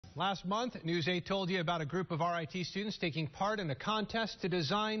Last month, News 8 told you about a group of RIT students taking part in a contest to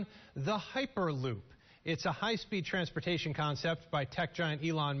design the hyperloop. It's a high-speed transportation concept by tech giant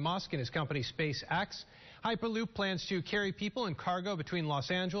Elon Musk and his company SpaceX. Hyperloop plans to carry people and cargo between Los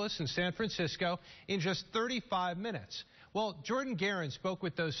Angeles and San Francisco in just 35 minutes. Well, Jordan Guerin spoke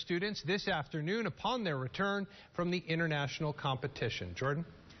with those students this afternoon upon their return from the international competition. Jordan?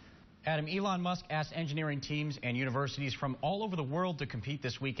 Adam, Elon Musk asked engineering teams and universities from all over the world to compete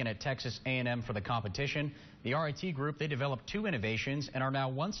this weekend at Texas A&M for the competition. The RIT group, they developed 2 innovations and are now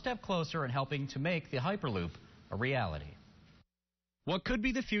one step closer in helping to make the Hyperloop a reality. What could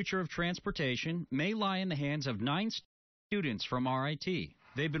be the future of transportation may lie in the hands of 9 students from RIT.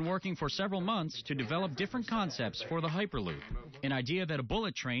 They've been working for several months to develop different concepts for the Hyperloop, an idea that a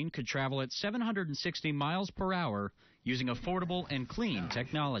bullet train could travel at 760 miles per hour using affordable and clean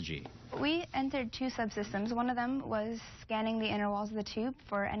technology. We entered 2 subsystems. One of them was scanning the inner walls of the tube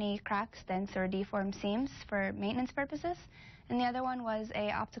for any cracks, dents, or deformed seams for maintenance purposes. And the other one was an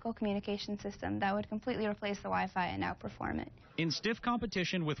optical communication system that would completely replace the Wi-Fi and outperform it. In stiff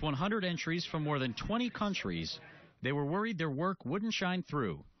competition with 100 entries from more than 20 countries, they were worried their work wouldn't shine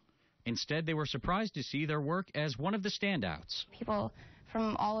through. Instead, they were surprised to see their work as one of the standouts. People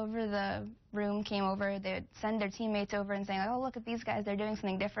from all over the room came over. They would send their teammates over and saying, oh, look at these guys, they're doing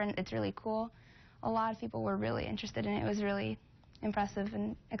something different. It's really cool. A lot of people were really interested in it. It was really impressive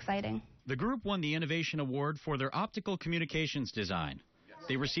and exciting. The group won the Innovation Award for their optical communications design.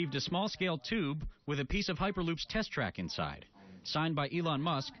 They received a small-scale tube with a piece of Hyperloop's test track inside, signed by Elon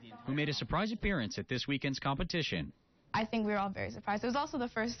Musk, who made a surprise appearance at this weekend's competition. I think we were all very surprised. It was also the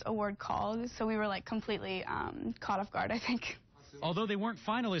first award called, so we were completely caught off guard, I think. Although they weren't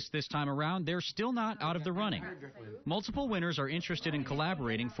finalists this time around, they're still not out of the running. Multiple winners are interested in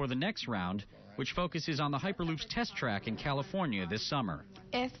collaborating for the next round, which focuses on the Hyperloop's test track in California this summer.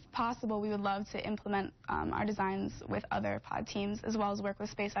 If possible, we would love to implement our designs with other pod teams, as well as work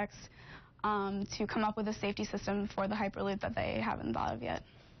with SpaceX to come up with a safety system for the Hyperloop that they haven't thought of yet.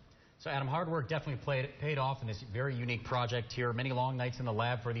 So, Adam, hard work definitely paid off in this very unique project here. Many long nights in the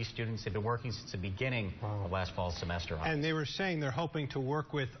lab for these students. They've been working since the beginning of last fall semester. And they were saying they're hoping to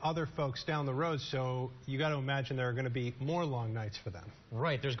work with other folks down the road, so you got to imagine there are going to be more long nights for them.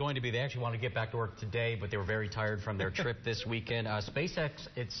 Right, there's going to be. They actually wanted to get back to work today, but they were very tired from their trip this weekend. SpaceX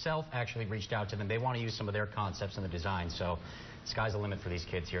itself actually reached out to them. They want to use some of their concepts in the design, so sky's the limit for these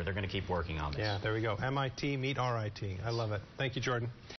kids here. They're going to keep working on this. Yeah, there we go. MIT meet RIT. I love it. Thank you, Jordan.